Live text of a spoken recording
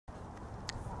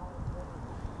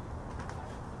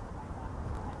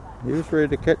He was ready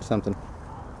to catch something.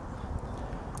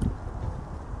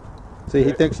 See,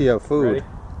 he thinks you have food.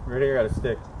 Ready? I got a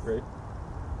stick. Ready?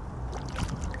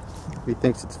 He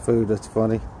thinks it's food. That's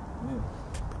funny. Yeah.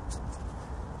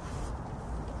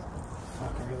 I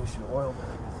really should oil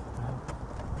that.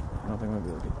 I don't think I'll be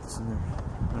able to get this in there.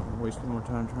 I don't want to waste more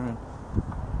time trying.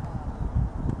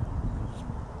 Just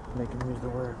make him use the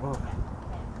word. Well,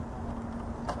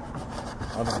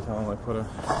 I'll just tell him I put a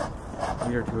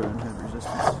gear to it and head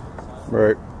resistance.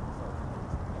 Right.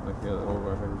 Like the other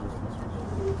over head resistance.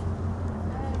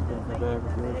 Back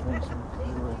with the other things.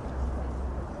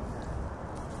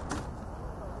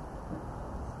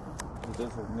 It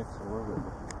does have nicks a little bit.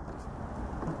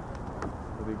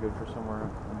 It'll be good for somewhere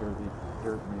under the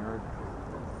dirt in the yard.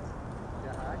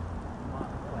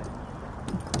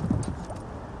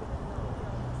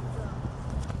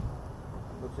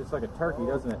 Looks just like a turkey,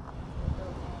 doesn't it?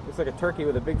 Looks like a turkey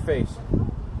with a big face.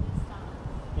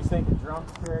 He's thinking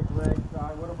drumstick, leg,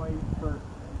 thigh. What am I eating first?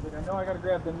 He's like, I know I gotta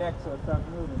grab the neck so it stops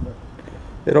moving, but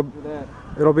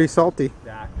it'll be salty.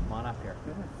 Jack, come on up here.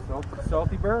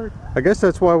 Salty bird. I guess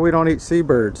that's why we don't eat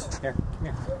seabirds. Here, come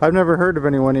here. I've never heard of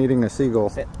anyone eating a seagull.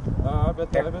 Sit. I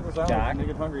bet this island they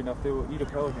get hungry enough to eat a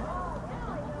pelican.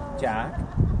 Jack,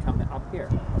 come up here.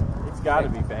 It's got to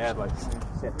be bad, like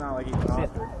sit. Not like eating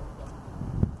ostrich.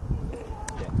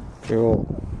 Cool.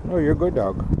 Oh, you're a good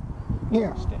dog.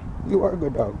 Yeah, you are a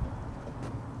good dog.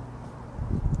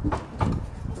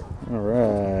 All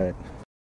right.